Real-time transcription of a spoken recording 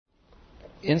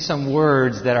in some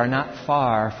words that are not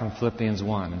far from Philippians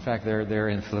 1. In fact, they're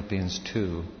in Philippians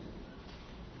 2.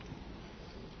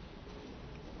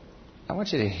 I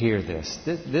want you to hear this.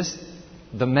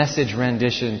 The Message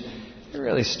rendition, it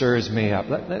really stirs me up.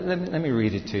 Let me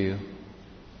read it to you.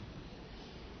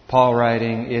 Paul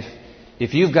writing,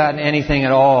 if you've gotten anything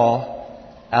at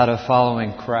all out of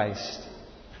following Christ,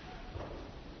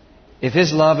 if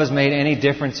His love has made any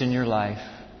difference in your life,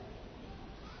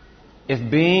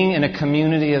 if being in a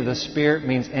community of the Spirit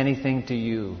means anything to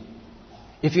you,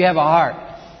 if you have a heart,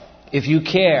 if you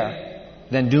care,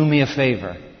 then do me a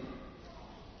favor.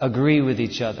 Agree with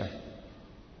each other.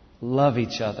 Love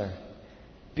each other.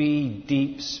 Be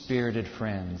deep-spirited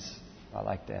friends. I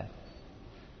like that.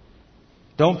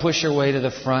 Don't push your way to the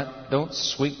front. Don't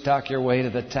sweet-talk your way to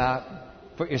the top.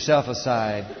 Put yourself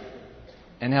aside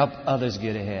and help others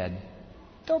get ahead.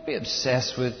 Don't be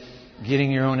obsessed with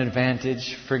getting your own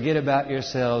advantage. Forget about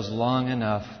yourselves long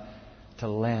enough to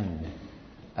lend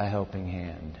a helping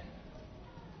hand.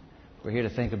 We're here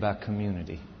to think about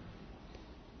community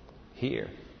here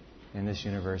in this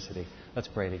university. Let's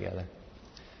pray together.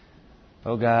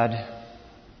 Oh God,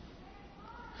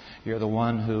 You're the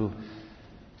one who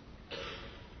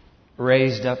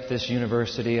raised up this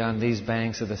university on these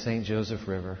banks of the St. Joseph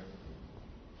River.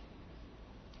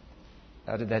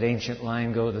 How did that ancient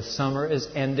line go? The summer is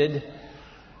ended.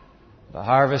 The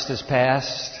harvest is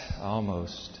past,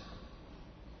 almost.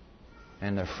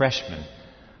 And the freshmen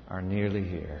are nearly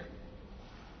here.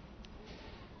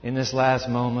 In this last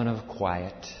moment of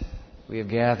quiet, we have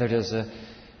gathered as a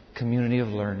community of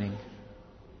learning.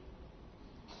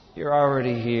 You're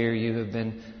already here. You have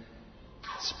been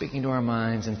speaking to our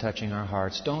minds and touching our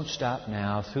hearts. Don't stop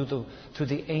now through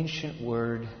the ancient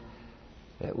word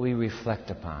that we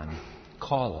reflect upon.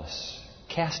 Call us.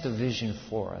 Cast a vision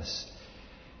for us.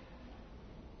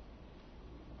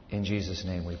 In Jesus'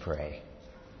 name we pray.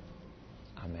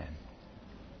 Amen.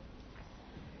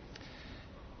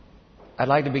 I'd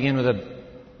like to begin with a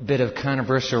bit of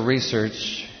controversial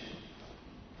research.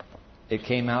 It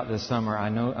came out this summer. I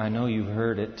know you've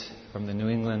heard it from the New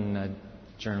England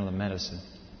Journal of Medicine.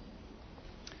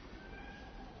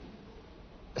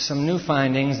 Some new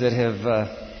findings that have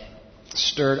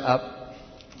stirred up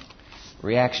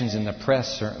reactions in the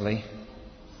press, certainly.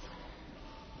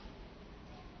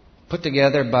 Put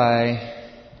together by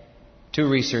two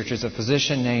researchers, a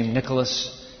physician named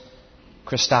Nicholas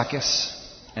Christakis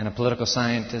and a political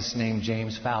scientist named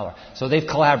James Fowler. So they've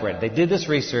collaborated. They did this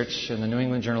research, and the New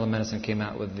England Journal of Medicine came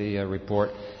out with the report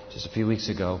just a few weeks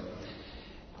ago.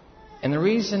 And the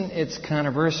reason it's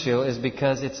controversial is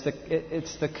because it's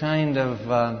the kind of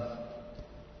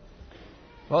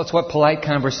it's what polite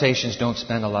conversations don't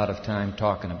spend a lot of time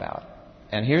talking about.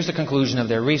 And here's the conclusion of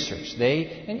their research.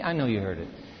 And I know you heard it.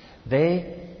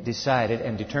 They decided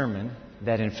and determined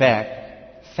that, in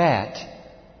fact, fat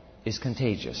is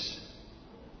contagious.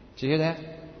 Did you hear that?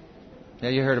 Yeah,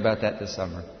 you heard about that this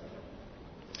summer.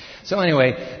 So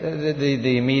anyway,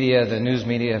 the media, the news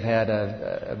media, have had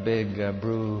a big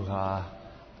brouhaha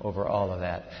over all of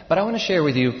that. But I want to share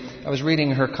with you, I was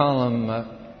reading her column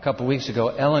a couple weeks ago.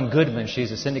 Ellen Goodman,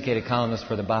 she's a syndicated columnist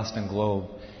for the Boston Globe.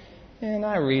 And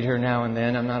I read her now and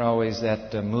then. I'm not always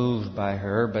that moved by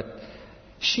her, but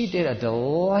she did a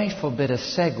delightful bit of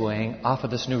segueing off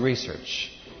of this new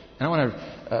research. And I want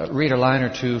to read a line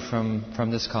or two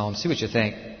from this column. See what you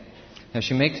think. Now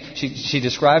she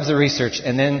describes the research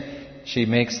and then she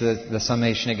makes the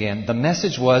summation again. The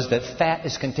message was that fat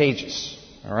is contagious.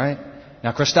 All right?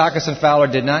 Now Christakis and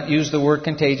Fowler did not use the word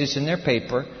contagious in their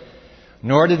paper,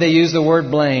 nor did they use the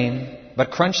word blame. But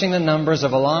crunching the numbers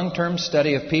of a long-term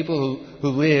study of people who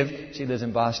live, she lives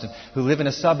in Boston, who live in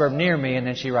a suburb near me, and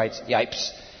then she writes,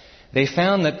 yipes. They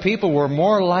found that people were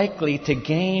more likely to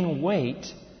gain weight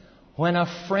when a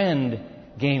friend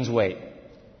gains weight.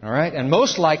 All right? And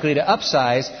most likely to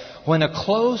upsize when a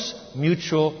close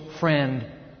mutual friend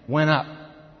went up.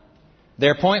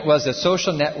 Their point was that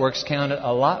social networks counted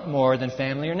a lot more than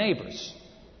family or neighbors.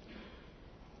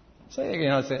 So,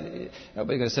 nobody's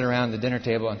going to sit around the dinner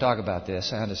table and talk about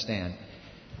this. I understand.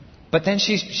 But then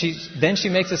she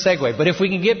makes a segue. But if we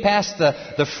can get past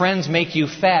the friends make you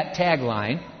fat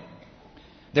tagline,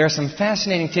 there are some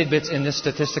fascinating tidbits in this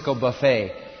statistical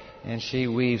buffet. And she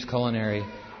weaves culinary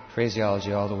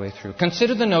phraseology all the way through.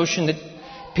 Consider the notion that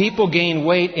people gain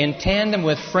weight in tandem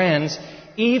with friends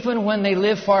even when they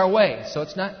live far away. So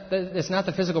it's not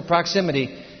the physical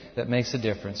proximity that makes the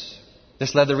difference.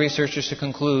 This led the researchers to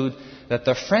conclude that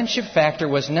the friendship factor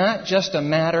was not just a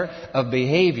matter of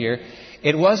behavior.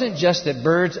 It wasn't just that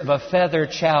birds of a feather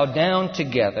chow down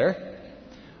together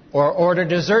or order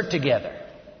dessert together.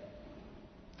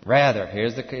 Rather,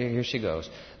 here she goes.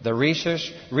 The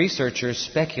researchers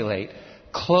speculate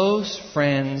close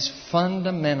friends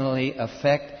fundamentally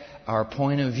affect our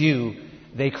point of view.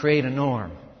 They create a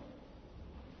norm.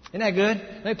 Isn't that good?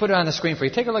 Let me put it on the screen for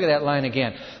you. Take a look at that line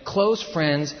again. Close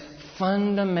friends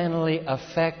fundamentally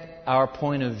affect our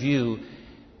point of view,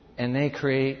 and they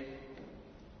create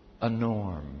a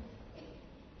norm.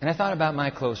 And I thought about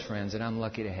my close friends that I'm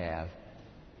lucky to have.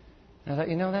 And I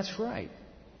thought, that's right.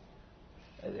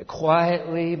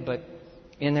 Quietly, but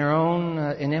in their own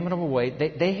inimitable way,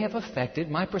 they have affected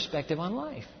my perspective on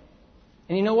life.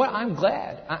 And you know what? I'm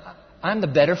glad. I'm the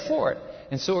better for it.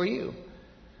 And so are you.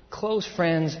 Close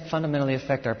friends fundamentally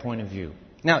affect our point of view.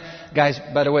 Now, guys,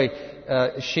 by the way,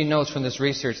 she notes from this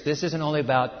research, this isn't only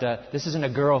about, this isn't a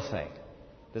girl thing.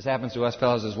 This happens to us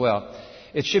fellows as well.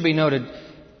 It should be noted,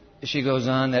 she goes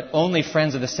on, that only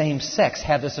friends of the same sex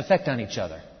have this effect on each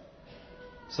other.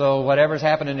 So whatever's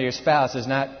happening to your spouse is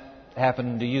not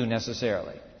happening to you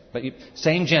necessarily. But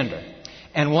same gender.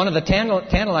 And one of the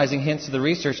tantalizing hints of the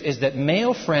research is that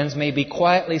male friends may be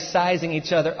quietly sizing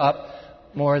each other up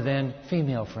more than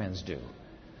female friends do.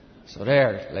 So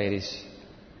there, ladies.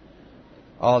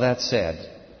 All that said,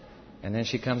 and then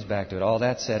she comes back to it. All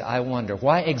that said, I wonder,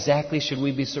 why exactly should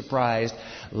we be surprised,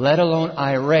 let alone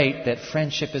irate, that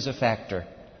friendship is a factor?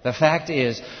 The fact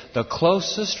is, the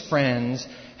closest friends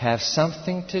have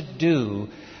something to do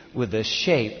with the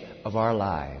shape of our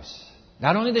lives.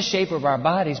 Not only the shape of our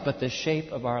bodies, but the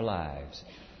shape of our lives.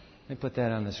 Let me put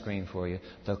that on the screen for you.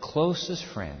 The closest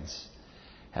friends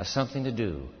have something to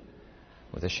do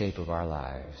with the shape of our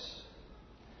lives.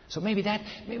 So maybe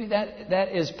that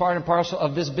is part and parcel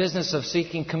of this business of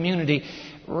seeking community,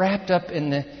 wrapped up in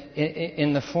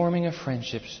the forming of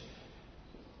friendships.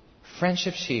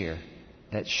 Friendships here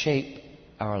that shape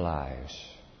our lives.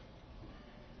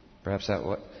 Perhaps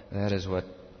that is what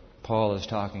Paul is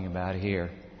talking about here.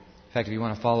 In fact, if you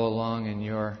want to follow along in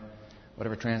your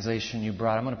whatever translation you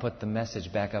brought, I'm going to put the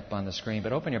message back up on the screen.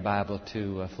 But open your Bible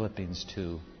to Philippians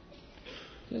 2.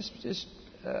 Just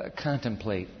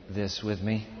contemplate this with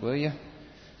me, will you?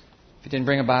 If you didn't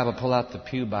bring a Bible, pull out the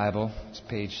Pew Bible. It's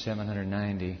page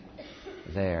 790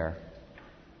 there.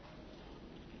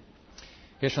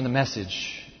 Here's from the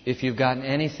message. If you've gotten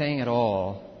anything at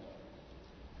all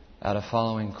out of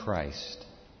following Christ,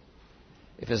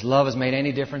 if His love has made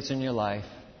any difference in your life,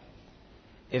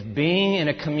 if being in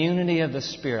a community of the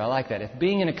Spirit, I like that. If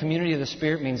being in a community of the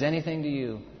Spirit means anything to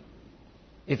you,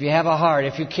 if you have a heart,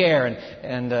 if you care,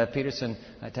 and Peterson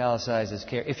italicizes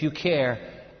care, if you care,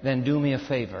 then do me a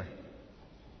favor.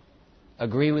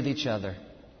 Agree with each other.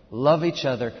 Love each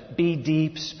other. Be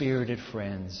deep-spirited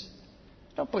friends.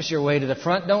 Don't push your way to the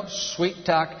front. Don't sweet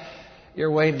talk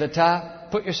your way to the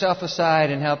top. Put yourself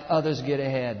aside and help others get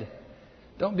ahead.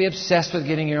 Don't be obsessed with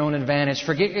getting your own advantage.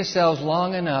 Forget yourselves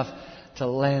long enough to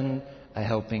lend a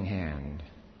helping hand.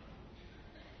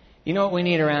 You know what we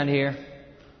need around here?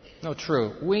 No,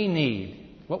 true.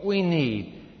 What we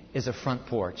need is a front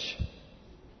porch.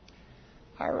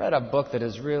 I read a book that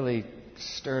has really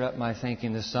stirred up my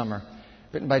thinking this summer,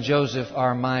 written by Joseph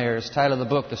R. Myers. Title of the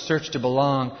book, The Search to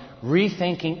Belong,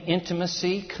 Rethinking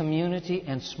Intimacy, Community,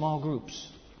 and Small Groups.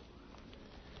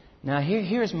 Now,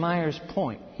 here's Myers'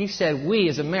 point. He said we,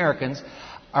 as Americans,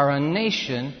 are a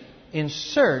nation in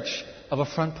search of a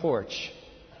front porch.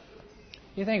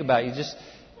 You think about it.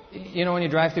 When you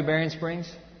drive through Berrien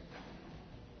Springs,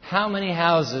 how many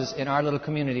houses in our little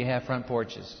community have front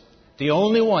porches? The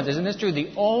only ones, isn't this true?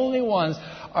 The only ones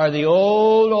are the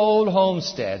old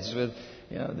homesteads with,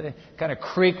 they kind of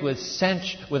creak with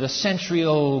a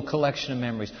century-old collection of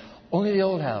memories. Only the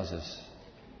old houses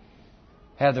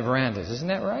have the verandas. Isn't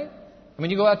that right? I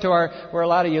mean, you go out to where a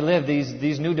lot of you live,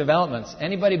 these new developments.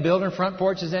 Anybody building front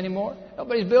porches anymore?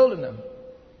 Nobody's building them.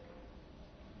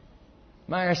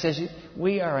 Meyer says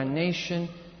we are a nation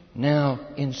now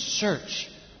in search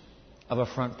of a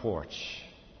front porch.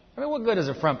 I mean, what good is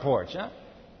a front porch, huh?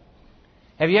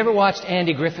 Have you ever watched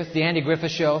Andy Griffith, the Andy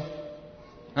Griffith Show?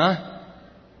 Huh?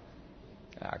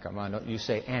 Ah, come on, don't you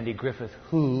say Andy Griffith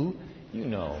who? You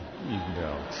know.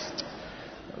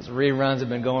 Those reruns have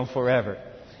been going forever.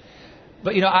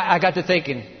 But, I got to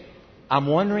thinking, I'm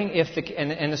wondering if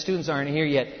and the students aren't here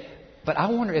yet, but I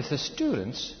wonder if the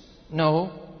students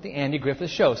know the Andy Griffith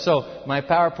Show. So, my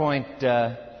PowerPoint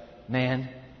man,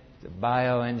 the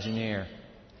bioengineer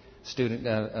student,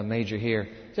 a major here,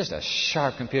 just a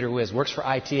sharp computer whiz, works for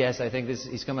ITS. I think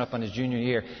he's coming up on his junior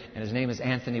year, and his name is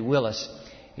Anthony Willis.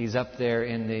 He's up there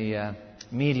in the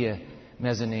media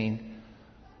mezzanine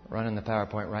running the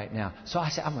PowerPoint right now. So I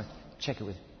said, I'm going to check it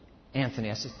with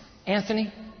Anthony. I said,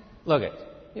 Anthony, look it.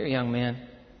 You're a young man.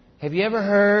 Have you ever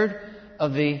heard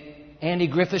of the Andy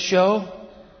Griffith Show?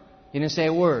 He didn't say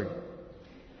a word.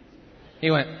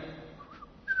 He went.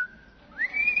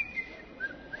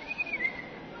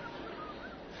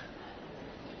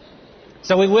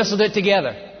 So we whistled it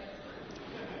together.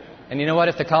 And you know what?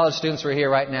 If the college students were here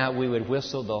right now, we would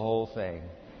whistle the whole thing.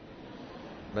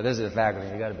 But this is the faculty.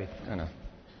 You've got to be kind of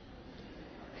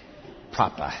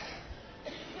proper.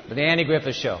 But the Andy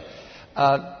Griffith Show.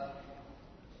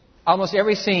 Almost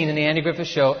every scene in the Andy Griffith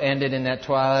Show ended in that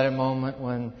twilight moment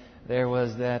when there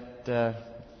was that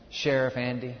Sheriff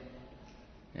Andy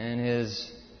and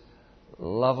his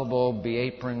lovable,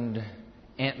 be-aproned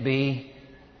Aunt Bee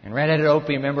and red-headed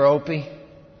Opie. Remember Opie?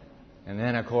 And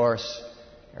then, of course,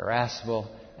 irascible,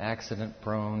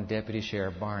 accident-prone Deputy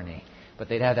Sheriff Barney. But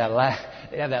they'd have that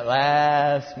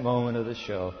last moment of the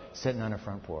show sitting on a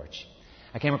front porch.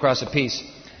 I came across a piece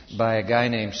by a guy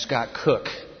named Scott Cook.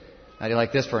 How do you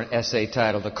like this for an essay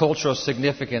title? The Cultural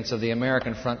Significance of the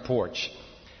American Front Porch.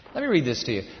 Let me read this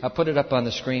to you. I'll put it up on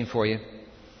the screen for you.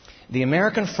 The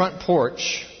American front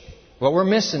porch, what we're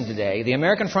missing today, the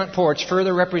American front porch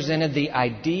further represented the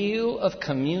ideal of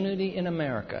community in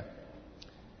America.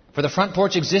 For the front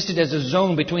porch existed as a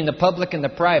zone between the public and the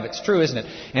private. It's true, isn't it?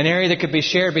 An area that could be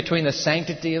shared between the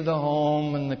sanctity of the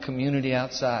home and the community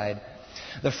outside.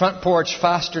 The front porch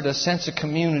fostered a sense of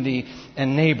community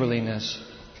and neighborliness.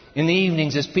 In the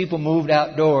evenings, as people moved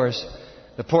outdoors,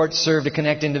 the porch served to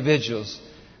connect individuals.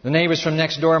 The neighbors from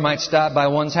next door might stop by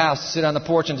one's house to sit on the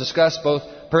porch and discuss both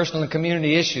personal and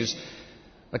community issues.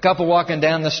 The couple walking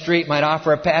down the street might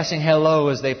offer a passing hello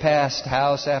as they passed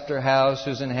house after house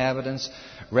whose inhabitants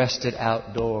rested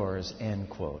outdoors, end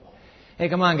quote. Hey,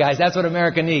 come on, guys. That's what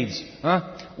America needs.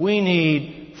 Huh? We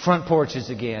need front porches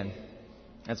again.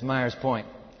 That's Meyer's point.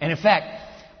 And in fact,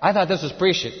 I thought this was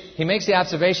prescient. He makes the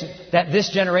observation that this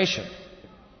generation,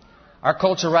 our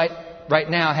culture right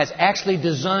now, has actually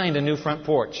designed a new front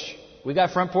porch. We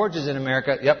got front porches in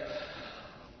America. Yep.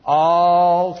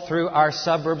 All through our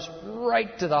suburbs,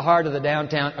 right to the heart of the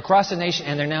downtown, across the nation,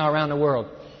 and they're now around the world.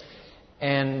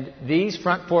 And these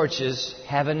front porches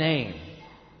have a name.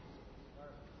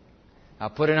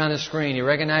 I'll put it on the screen. You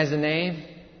recognize the name?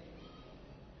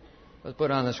 Let's put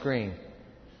it on the screen.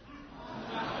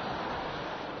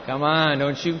 Come on,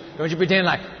 don't you pretend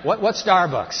like, what's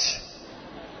Starbucks?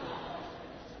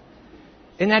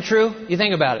 Isn't that true? You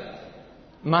think about it.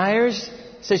 Myers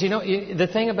says, the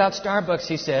thing about Starbucks,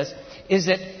 he says, is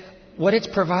that what it's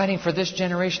providing for this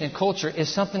generation and culture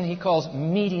is something he calls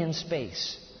median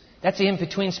space. That's the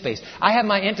in-between space. I have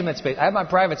my intimate space. I have my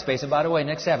private space. And by the way,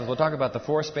 next Sabbath, we'll talk about the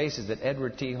 4 spaces that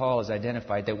Edward T. Hall has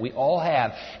identified that we all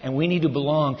have, and we need to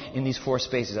belong in these 4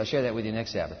 spaces. I'll share that with you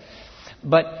next Sabbath.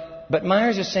 But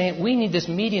Myers is saying we need this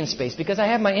median space because I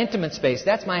have my intimate space.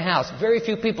 That's my house. Very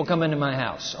few people come into my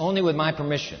house, only with my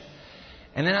permission.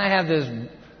 And then I have this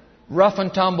rough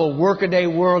and tumble workaday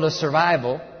world of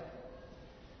survival.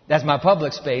 That's my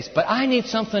public space. But I need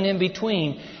something in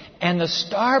between. And the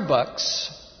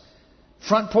Starbucks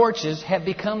front porches have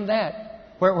become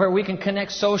that, where we can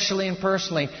connect socially and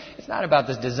personally. It's not about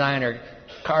this designer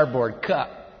cardboard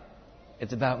cup.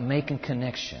 It's about making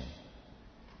connection.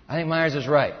 I think Myers is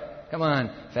right. Come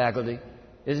on, faculty.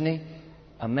 Isn't he?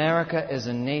 America is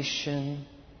a nation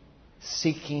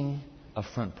seeking a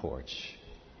front porch.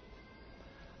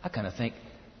 I kind of think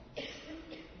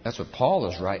that's what Paul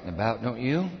is writing about, don't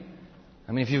you?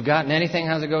 I mean, if you've gotten anything,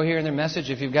 how's it go here in their message?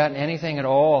 If you've gotten anything at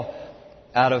all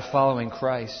out of following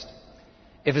Christ,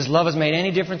 if His love has made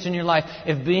any difference in your life,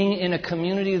 if being in a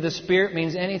community of the Spirit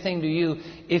means anything to you,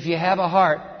 if you have a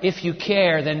heart, if you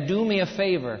care, then do me a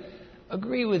favor.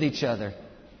 Agree with each other.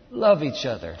 Love each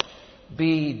other.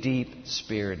 Be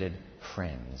deep-spirited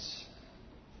friends.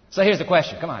 So here's the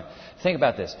question. Come on. Think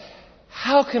about this.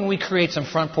 How can we create some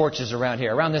front porches around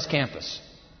here, around this campus?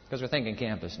 Because we're thinking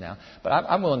campus now. But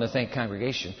I'm willing to think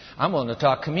congregation. I'm willing to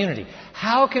talk community.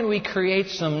 How can we create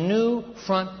some new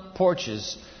front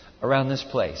porches around this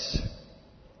place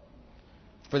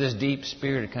for this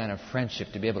deep-spirited kind of friendship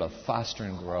to be able to foster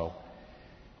and grow?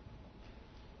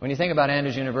 When you think about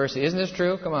Andrews University, isn't this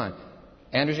true? Come on.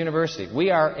 Andrews University. We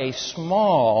are a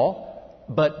small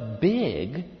but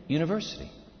big university.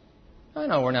 I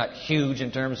know we're not huge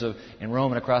in terms of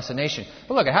enrollment across the nation.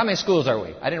 But look, how many schools are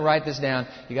we? I didn't write this down.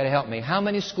 You've got to help me. How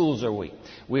many schools are we?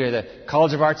 We are the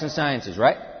College of Arts and Sciences,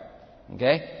 right?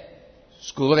 Okay?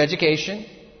 School of Education.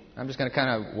 I'm just going to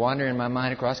kind of wander in my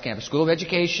mind across campus. School of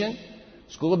Education,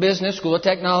 School of Business, School of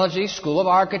Technology, School of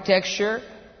Architecture,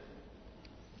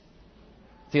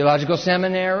 Theological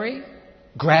Seminary,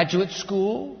 Graduate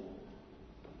School,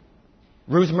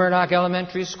 Ruth Murdoch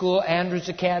Elementary School, Andrews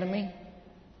Academy.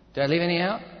 Did I leave any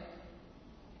out?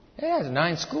 It has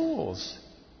 9 schools.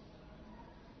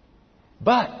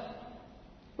 But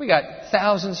we got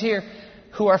thousands here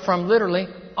who are from literally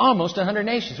almost 100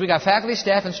 nations. We got faculty,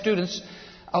 staff, and students,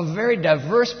 a very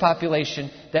diverse population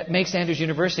that makes Andrews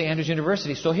University Andrews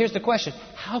University. So here's the question.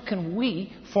 How can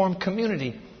we form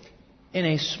community in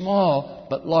a small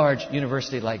but large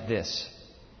university like this?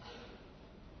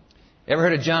 Ever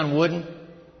heard of John Wooden?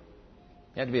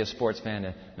 You have to be a sports fan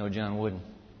to know John Wooden.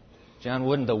 John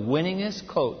Wooden, the winningest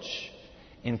coach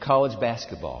in college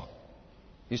basketball.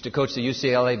 Used to coach the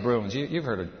UCLA Bruins. You've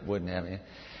heard of Wooden, haven't you?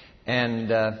 And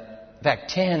in fact,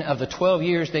 10 of the 12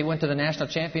 years they went to the national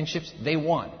championships, they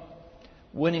won.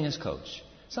 Winningest coach.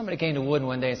 Somebody came to Wooden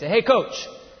one day and said, "Hey, Coach,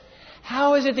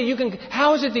 how is it that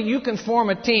you can form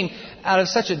a team out of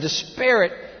such a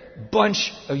disparate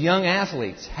bunch of young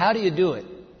athletes? How do you do it?"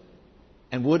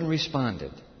 And Wooden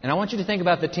responded. And I want you to think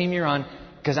about the team you're on,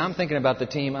 because I'm thinking about the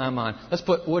team I'm on. Let's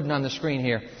put Wooden on the screen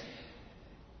here.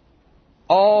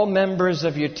 All members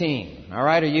of your team. All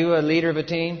right, are you a leader of a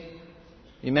team?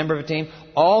 You a member of a team?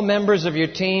 All members of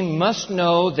your team must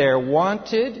know they're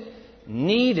wanted,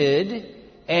 needed,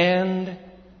 and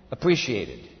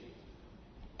appreciated.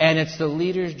 And it's the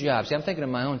leader's job. See, I'm thinking of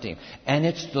my own team. And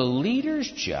it's the leader's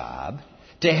job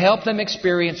to help them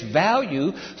experience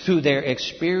value through their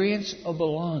experience of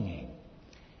belonging.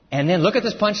 And then look at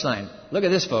this punchline. Look at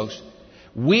this, folks.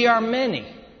 We are many,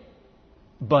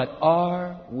 but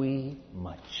are we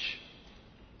much?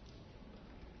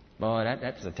 Boy,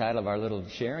 that's the title of our little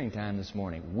sharing time this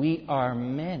morning. We are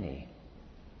many.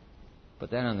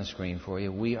 Put that on the screen for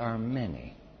you. We are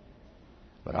many,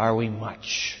 but are we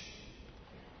much?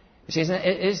 You see,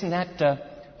 isn't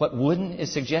that what Wooden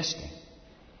is suggesting?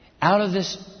 Out of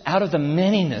the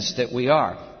manyness that we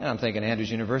are, and I'm thinking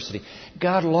Andrews University,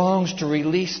 God longs to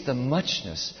release the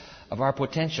muchness of our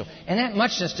potential. And that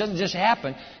muchness doesn't just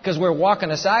happen because we're walking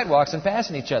the sidewalks and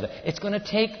passing each other. It's going to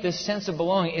take this sense of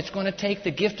belonging. It's going to take the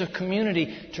gift of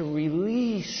community to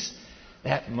release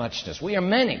that muchness. We are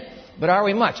many, but are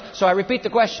we much? So I repeat the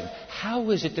question. How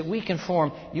is it that we can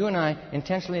form, you and I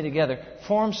intentionally together,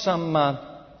 form some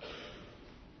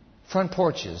front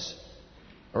porches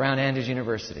around Andrews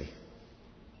University?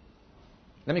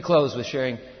 Let me close with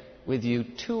sharing with you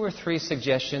 2 or 3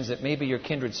 suggestions that maybe your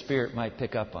kindred spirit might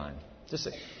pick up on. Just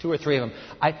 2 or 3 of them.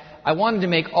 I wanted to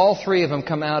make all 3 of them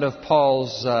come out of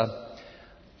Paul's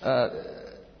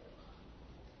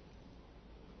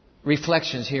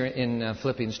reflections here in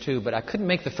Philippians 2, but I couldn't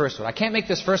make the first one. I can't make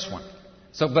this first one.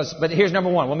 But here's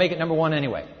number 1. We'll make it number 1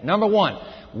 anyway. Number 1,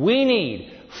 we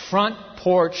need front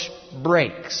porch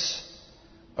breaks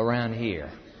around here.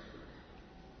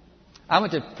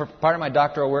 For part of my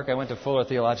doctoral work, I went to Fuller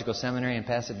Theological Seminary in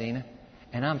Pasadena.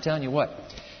 And I'm telling you what,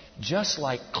 just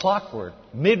like clockwork,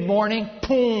 mid-morning,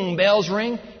 boom, bells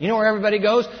ring. You know where everybody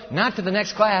goes? Not to the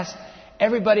next class.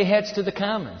 Everybody heads to the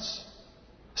Commons.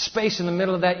 Space in the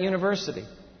middle of that university.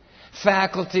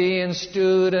 Faculty and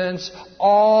students,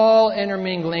 all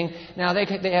intermingling. Now, they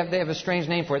have a strange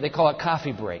name for it. They call it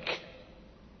coffee break.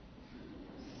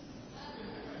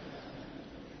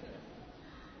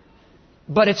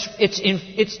 But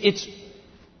it's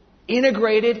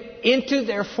integrated into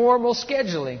their formal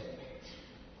scheduling.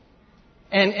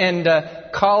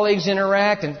 And colleagues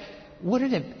interact. And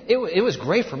it was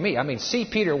great for me. I mean, C.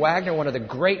 Peter Wagner, one of the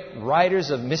great writers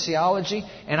of missiology,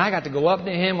 and I got to go up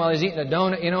to him while he's eating a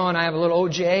donut, and I have a little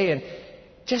OJ, and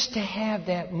just to have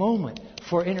that moment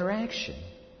for interaction.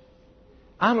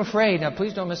 I'm afraid, now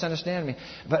please don't misunderstand me,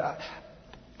 but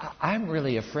I'm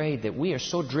really afraid that we are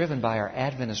so driven by our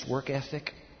Adventist work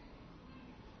ethic.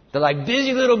 They're like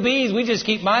busy little bees. We just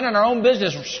keep minding our own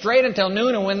business straight until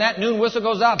noon, and when that noon whistle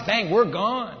goes off, bang, we're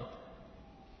gone.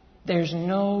 There's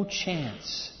no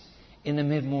chance in the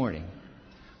mid-morning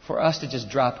for us to just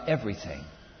drop everything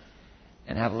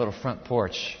and have a little front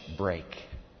porch break.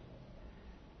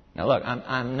 Now look,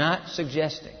 I'm not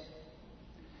suggesting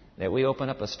that we open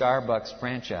up a Starbucks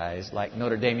franchise like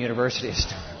Notre Dame University is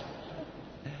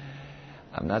doing.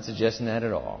 I'm not suggesting that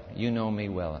at all. You know me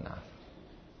well enough.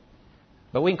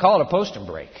 But we can call it a post-and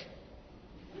break.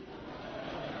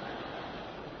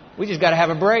 We just got to have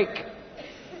a break.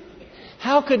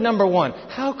 How could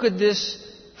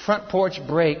this front porch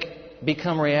break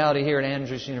become reality here at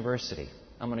Andrews University?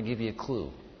 I'm going to give you a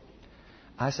clue.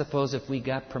 I suppose if we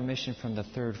got permission from the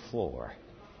 3rd floor.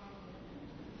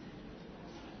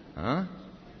 Huh?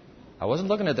 I wasn't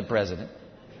looking at the president.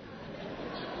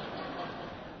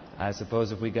 I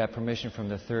suppose if we got permission from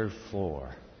the 3rd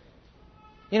floor.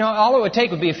 All it would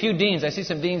take would be a few deans. I see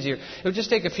some deans here. It would just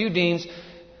take a few deans,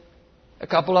 a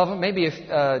couple of them, maybe 2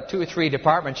 or 3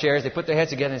 department chairs. They put their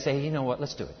heads together and say, you know what,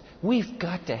 let's do it. We've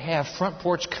got to have front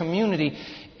porch community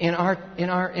in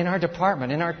our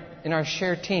department, in our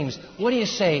shared teams. What do you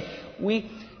say?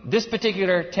 This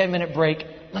particular 10-minute break,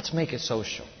 let's make it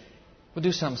social. We'll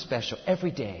do something special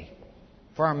every day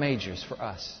for our majors, for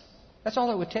us. That's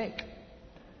all it would take.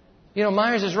 You know,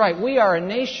 Myers is right. We are a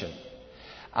nation.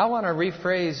 I want to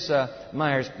rephrase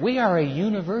Myers. We are a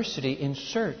university in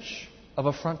search of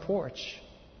a front porch.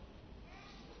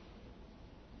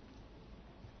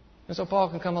 And so Paul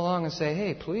can come along and say,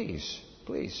 hey, please,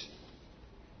 please.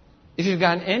 If you've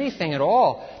gotten anything at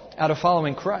all out of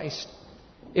following Christ,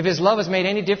 if His love has made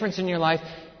any difference in your life,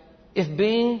 if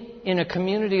being in a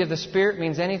community of the Spirit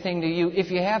means anything to you, if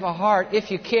you have a heart,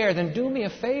 if you care, then do me a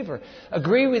favor.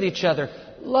 Agree with each other.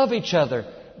 Love each other.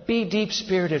 Be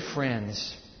deep-spirited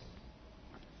friends.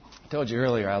 I told you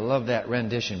earlier, I love that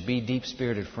rendition, be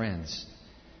deep-spirited friends.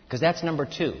 Because that's number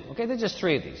 2. Okay, there's just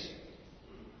 3 of these.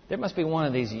 There must be one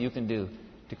of these that you can do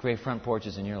to create front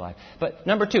porches in your life. But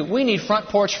number 2, we need front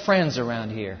porch friends around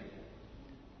here.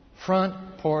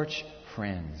 Front porch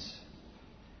friends.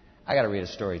 I got to read a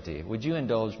story to you. Would you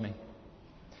indulge me?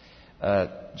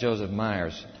 Joseph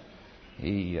Myers,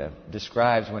 he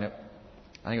describes I think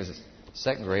it was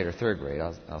second grade or third grade.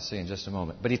 I'll see in just a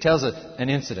moment. But he tells an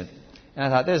incident. And I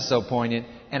thought, this is so poignant.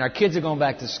 And our kids are going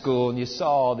back to school. And you saw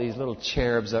all these little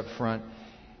cherubs up front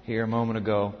here a moment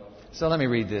ago. So let me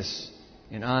read this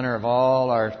in honor of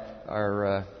all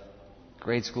our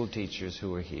grade school teachers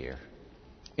who are here.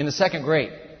 In the second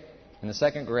grade,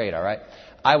 all right,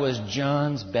 I was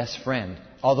John's best friend,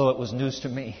 although it was news to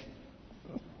me.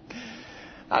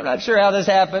 I'm not sure how this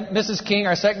happened. Mrs. King,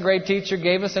 our second grade teacher,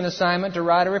 gave us an assignment to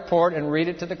write a report and read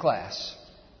it to the class.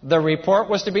 The report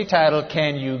was to be titled,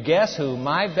 Can You Guess Who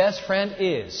My Best Friend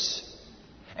Is?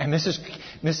 And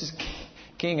Mrs.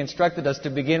 King instructed us to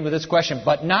begin with this question,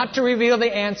 but not to reveal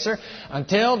the answer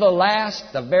until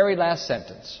the very last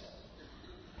sentence.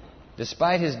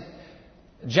 Despite his...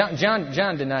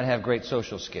 John did not have great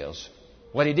social skills.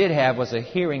 What he did have was a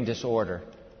hearing disorder.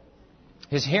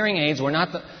 His hearing aids were not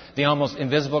the almost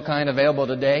invisible kind available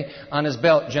today. On his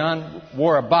belt, John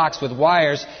wore a box with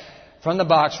wires from the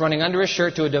box running under his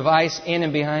shirt to a device in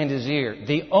and behind his ear.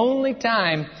 The only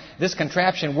time this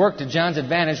contraption worked to John's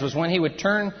advantage was when he would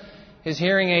turn his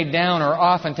hearing aid down or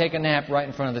off and take a nap right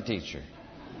in front of the teacher.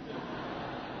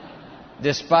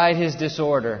 Despite his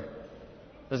disorder,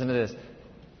 listen to this,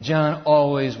 John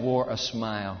always wore a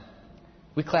smile.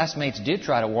 We classmates did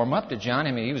try to warm up to John.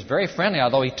 I mean, he was very friendly,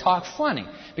 although he talked funny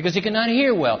because he could not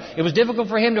hear well. It was difficult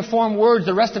for him to form words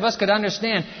the rest of us could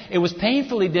understand. It was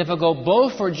painfully difficult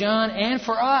both for John and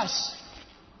for us.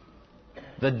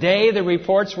 The day the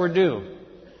reports were due,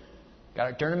 got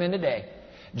to turn them in today,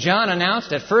 John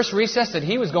announced at first recess that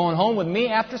he was going home with me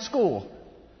after school.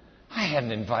 I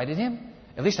hadn't invited him.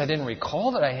 At least I didn't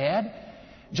recall that I had.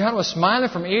 John was smiling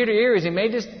from ear to ear as he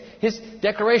made his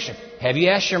declaration. Have you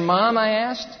asked your mom, I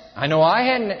asked. I know I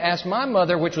hadn't asked my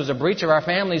mother, which was a breach of our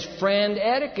family's friend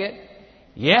etiquette.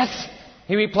 Yes,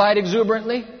 he replied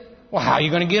exuberantly. Well, how are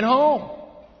you going to get home?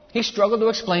 He struggled to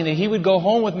explain that he would go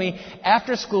home with me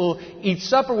after school, eat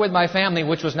supper with my family,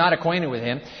 which was not acquainted with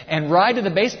him, and ride to the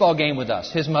baseball game with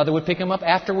us. His mother would pick him up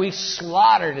after we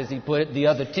slaughtered, as he put it, the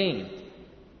other team.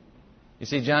 You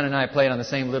see, John and I played on the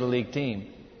same Little League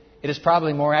team. It is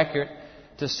probably more accurate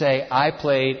to say I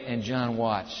played and John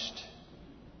watched.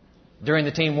 During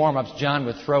the team warm-ups, John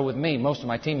would throw with me. Most of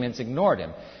my teammates ignored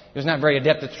him. He was not very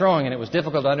adept at throwing, and it was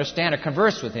difficult to understand or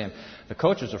converse with him. The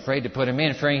coach was afraid to put him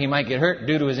in, fearing he might get hurt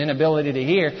due to his inability to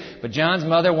hear. But John's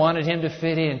mother wanted him to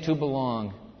fit in, to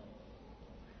belong.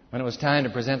 When it was time to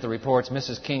present the reports,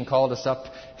 Mrs. King called us up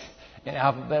in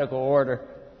alphabetical order.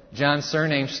 John's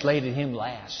surname slated him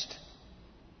last.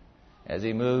 As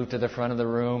he moved to the front of the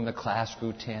room, the class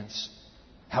grew tense.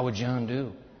 How would John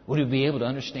do? Would he be able to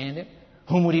understand him?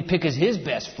 Whom would he pick as his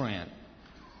best friend?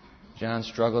 John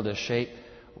struggled to shape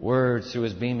words through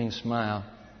his beaming smile.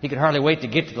 He could hardly wait to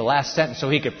get to the last sentence so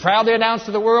he could proudly announce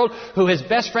to the world who his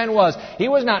best friend was. He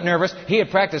was not nervous. He had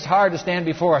practiced hard to stand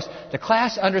before us. The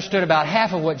class understood about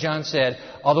half of what John said,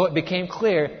 although it became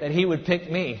clear that he would pick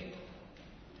me.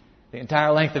 The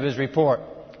entire length of his report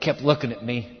kept looking at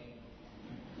me.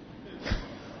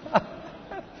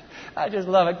 I just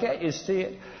love it. Can't you see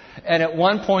it? And at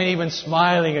one point even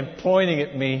smiling and pointing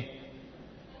at me.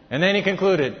 And then he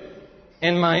concluded,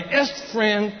 and my best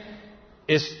friend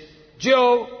is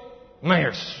Joe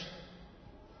Myers.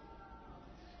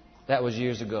 That was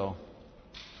years ago.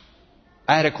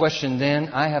 I had a question then.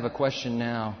 I have a question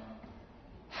now.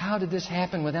 How did this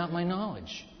happen without my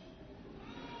knowledge?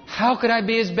 How could I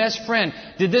be his best friend?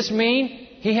 Did this mean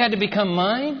he had to become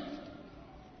mine?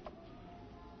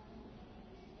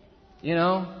 You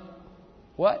know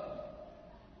what?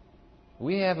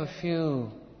 We have a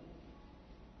few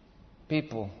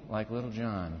people like little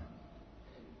John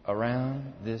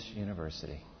around this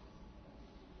university.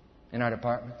 In our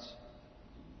departments,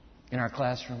 in our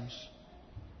classrooms,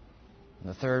 on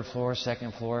the third floor,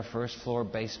 second floor, first floor,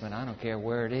 basement, I don't care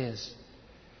where it is.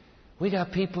 We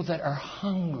got people that are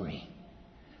hungry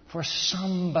for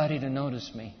somebody to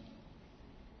notice me.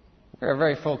 We're a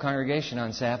very full congregation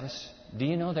on Sabbaths. Do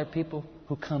you know there are people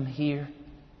who come here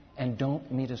and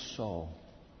don't meet a soul?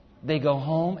 They go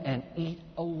home and eat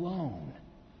alone.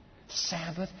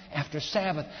 Sabbath after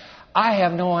Sabbath. I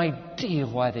have no idea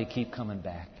why they keep coming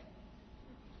back.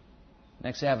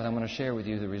 Next Sabbath, I'm going to share with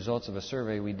you the results of a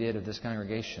survey we did of this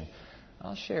congregation.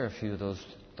 I'll share a few of those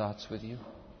thoughts with you.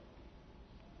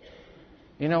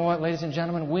 You know what, ladies and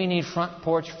gentlemen? We need front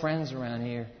porch friends around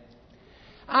here.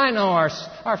 I know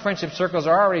our friendship circles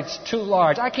are already too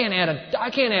large. I can't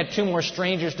add 2 more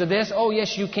strangers to this. Oh,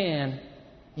 yes, you can.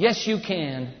 Yes, you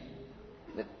can.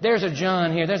 There's a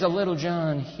John here. There's a little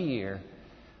John here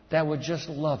that would just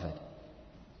love it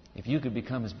if you could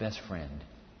become his best friend.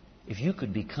 If you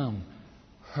could become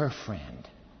her friend.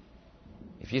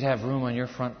 If you'd have room on your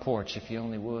front porch, if you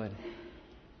only would,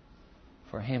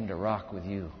 for him to rock with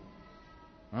you.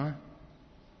 Huh?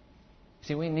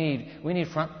 See, we need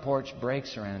front porch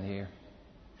breaks around here.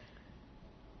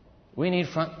 We need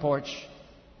front porch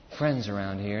friends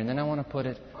around here. And then I want to put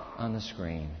it on the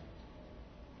screen.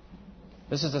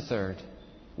 This is the third.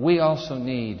 We also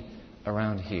need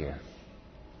around here.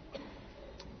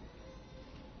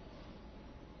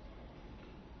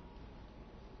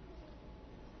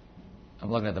 I'm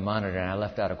looking at the monitor and I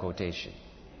left out a quotation.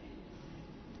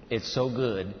 It's so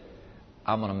good,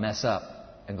 I'm going to mess up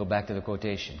and go back to the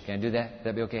quotation. Can I do that? Would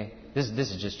that be okay? This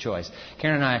is just choice.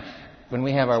 Karen and I, when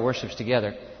we have our worships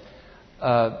together,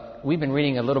 we've been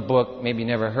reading a little book, maybe you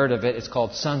never heard of it. It's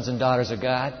called Sons and Daughters of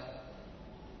God.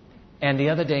 And the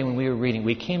other day when we were reading,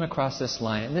 we came across this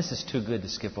line, and this is too good to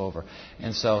skip over.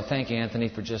 And so thank you, Anthony,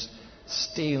 for just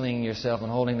stealing yourself and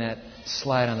holding that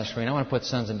slide on the screen. I want to put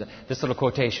Sons and this little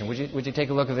quotation. Would you take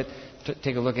a look at it?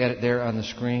 Take a look at it there on the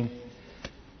screen.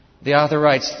 The author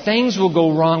writes, "Things will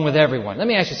go wrong with everyone." Let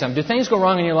me ask you something. Do things go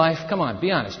wrong in your life? Come on, be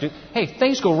honest. Hey,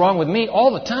 things go wrong with me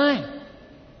all the time.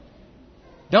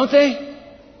 Don't they?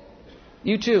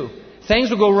 You too.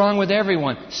 Things will go wrong with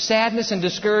everyone. Sadness and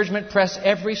discouragement press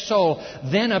every soul.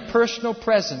 Then a personal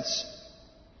presence.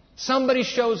 Somebody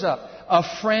shows up. A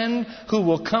friend who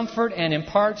will comfort and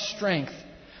impart strength.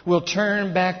 Will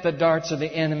turn back the darts of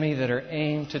the enemy that are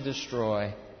aimed to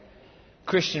destroy.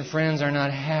 Christian friends are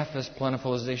not half as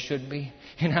plentiful as they should be.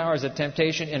 In hours of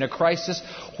temptation, in a crisis,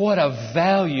 what a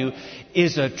value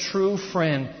is a true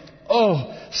friend.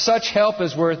 Oh, such help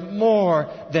is worth more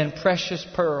than precious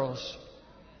pearls.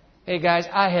 Hey guys,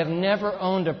 I have never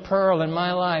owned a pearl in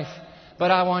my life,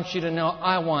 but I want you to know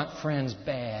I want friends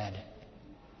bad.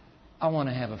 I want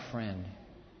to have a friend.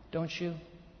 Don't you?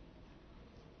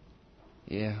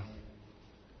 Yeah.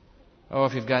 Oh,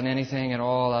 if you've gotten anything at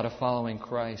all out of following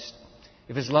Christ,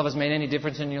 if His love has made any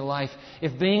difference in your life,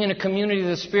 if being in a community of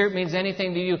the Spirit means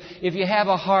anything to you, if you have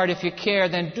a heart, if you care,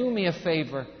 then do me a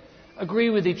favor. Agree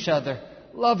with each other.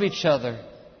 Love each other.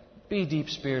 Be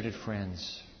deep-spirited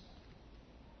friends.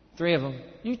 3 of them.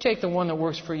 You take the one that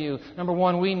works for you. Number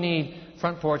 1, we need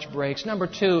front porch breaks. Number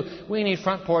 2, we need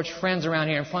front porch friends around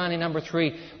here. And finally, number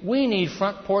 3, we need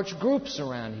front porch groups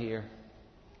around here.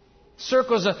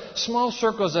 Small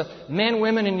circles of men,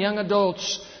 women, and young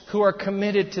adults who are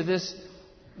committed to this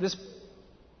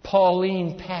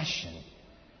Pauline passion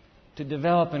to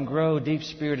develop and grow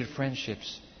deep-spirited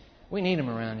friendships. We need them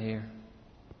around here.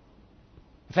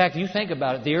 In fact, you think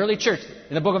about it. The early church,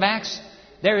 in the book of Acts,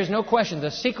 there is no question the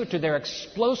secret to their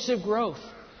explosive growth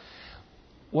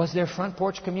was their front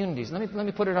porch communities. Let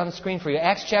me put it on the screen for you.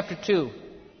 Acts chapter 2.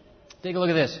 Take a look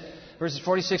at this. Verses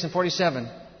 46 and 47.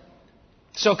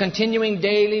 So continuing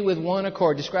daily with one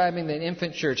accord, describing the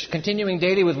infant church, continuing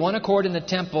daily with one accord in the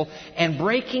temple and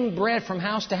breaking bread from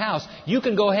house to house. You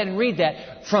can go ahead and read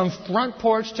that from front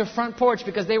porch to front porch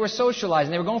because they were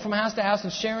socializing. They were going from house to house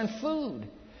and sharing food.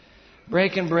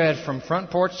 Breaking bread from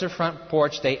front porch to front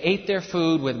porch. They ate their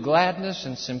food with gladness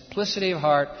and simplicity of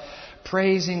heart,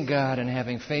 praising God and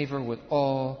having favor with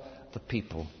all the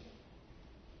people.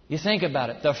 You think about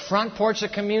it. The front porch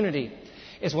of community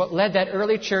is what led that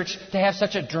early church to have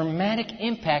such a dramatic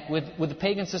impact with the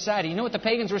pagan society. You know what the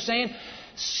pagans were saying?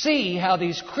 See how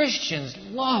these Christians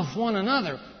love one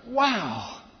another.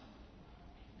 Wow.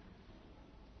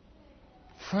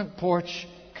 Front porch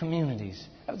communities.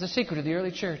 That was the secret of the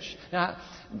early church. Now,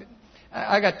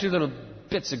 I got 2 little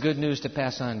bits of good news to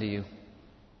pass on to you.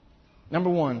 Number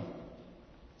one,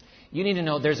 you need to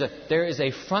know there is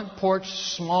a front porch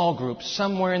small group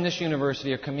somewhere in this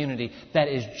university or community that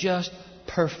is just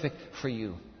perfect for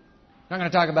you. I'm not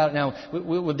going to talk about it now.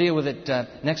 We'll deal with it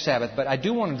next Sabbath. But I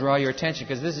do want to draw your attention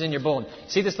because this is in your bulletin.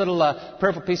 See this little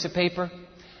purple piece of paper?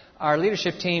 Our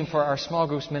leadership team for our small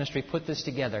groups ministry put this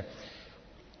together.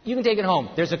 You can take it home.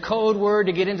 There's a code word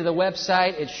to get into the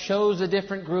website. It shows the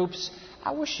different groups.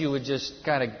 I wish you would just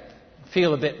kind of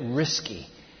feel a bit risky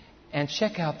and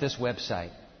check out this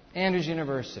website, Andrews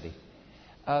University.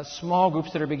 Small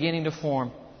groups that are beginning to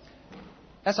form.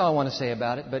 That's all I want to say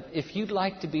about it. But if you'd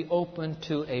like to be open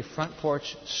to a front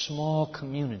porch small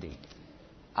community,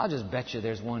 I'll just bet you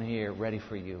there's one here ready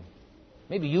for you.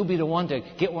 Maybe you'll be the one to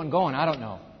get one going. I don't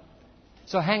know.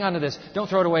 So hang on to this. Don't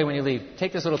throw it away when you leave.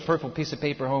 Take this little purple piece of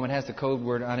paper home. It has the code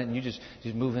word on it, and you just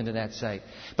move into that site.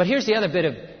 But here's the other bit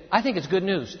of, I think it's good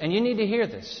news, and you need to hear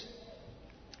this.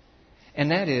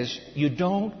 And that is, you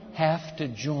don't have to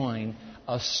join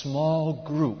a small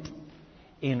group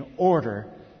in order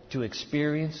to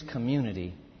experience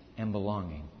community and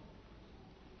belonging.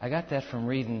 I got that from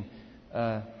reading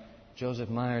Joseph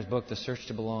Meyer's book, The Search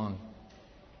to Belong.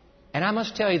 And I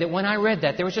must tell you that when I read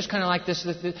that, there was just kind of like this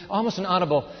almost an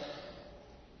audible.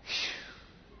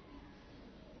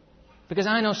 Because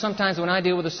I know sometimes when I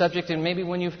deal with a subject, and maybe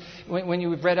when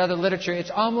you've read other literature, it's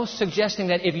almost suggesting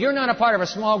that if you're not a part of a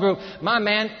small group, my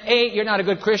man, A, you're not a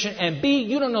good Christian, and B,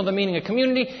 you don't know the meaning of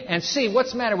community, and C,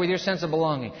 what's the matter with your sense of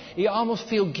belonging? You almost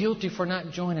feel guilty for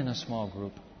not joining a small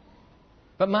group.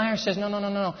 But Meyer says,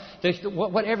 no.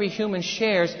 What every human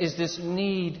shares is this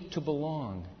need to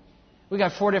belong. We've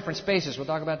got 4 different spaces. We'll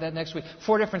talk about that next week.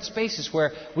 4 different spaces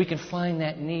where we can find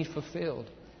that need fulfilled.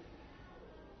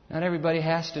 Not everybody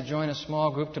has to join a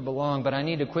small group to belong, but I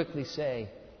need to quickly say,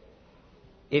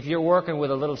 if you're working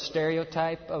with a little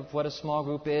stereotype of what a small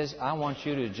group is, I want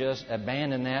you to just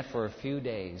abandon that for a few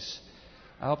days.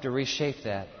 I hope to reshape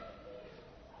that.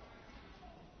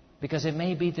 Because it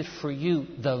may be that for you,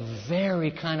 the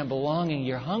very kind of belonging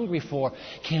you're hungry for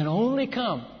can only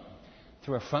come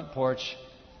through a front porch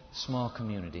small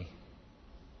community.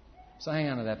 So hang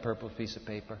on to that purple piece of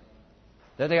paper.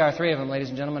 There they are, 3 of them, ladies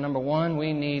and gentlemen. Number 1,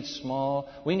 we need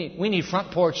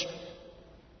front porch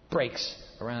breaks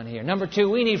around here. Number 2,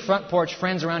 we need front porch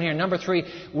friends around here. Number 3,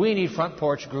 we need front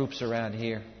porch groups around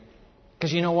here.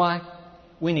 Because you know why?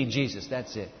 We need Jesus.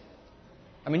 That's it.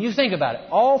 I mean, you think about it.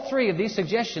 All 3 of these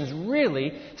suggestions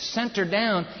really center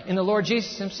down in the Lord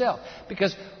Jesus Himself.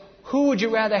 Because who would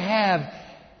you rather have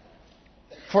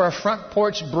for a front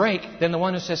porch break than the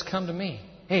one who says, "Come to me"?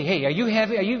 Hey, are you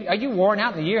heavy? Are you worn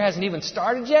out and the year hasn't even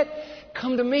started yet?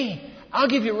 Come to me. I'll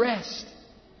give you rest.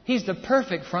 He's the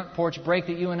perfect front porch break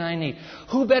that you and I need.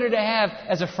 Who better to have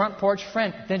as a front porch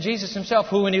friend than Jesus Himself,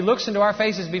 who when He looks into our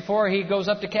faces before He goes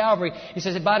up to Calvary, He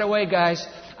says, "By the way, guys,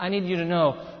 I need you to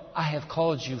know I have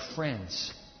called you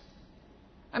friends."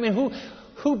 I mean,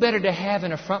 who better to have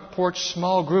in a front porch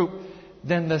small group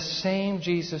than the same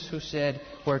Jesus who said,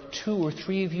 "Where 2 or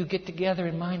 3 of you get together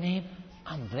in my name,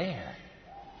 I'm there."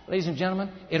 Ladies and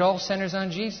gentlemen, it all centers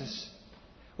on Jesus.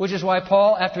 Which is why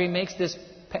Paul, after he makes this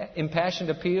impassioned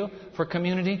appeal for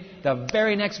community, the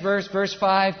very next verse, verse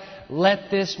 5, "Let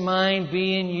this mind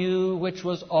be in you, which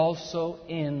was also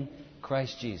in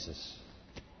Christ Jesus."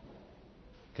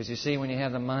 Because you see, when you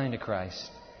have the mind of Christ,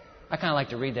 I kind of like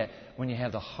to read that, when you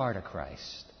have the heart of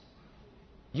Christ,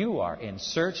 you are in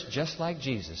search, just like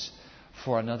Jesus,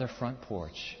 for another front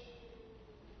porch.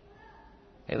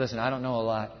 Hey, listen, I don't know a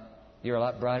lot. You're a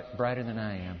lot brighter than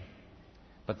I am.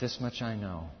 But this much I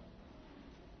know.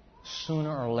 Sooner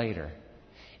or later,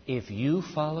 if you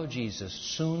follow Jesus,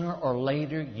 sooner or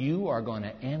later you are going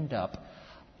to end up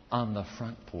on the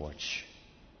front porch.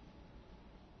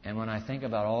 And when I think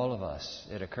about all of us,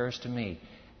 it occurs to me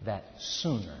that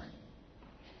sooner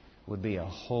would be a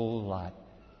whole lot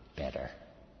better.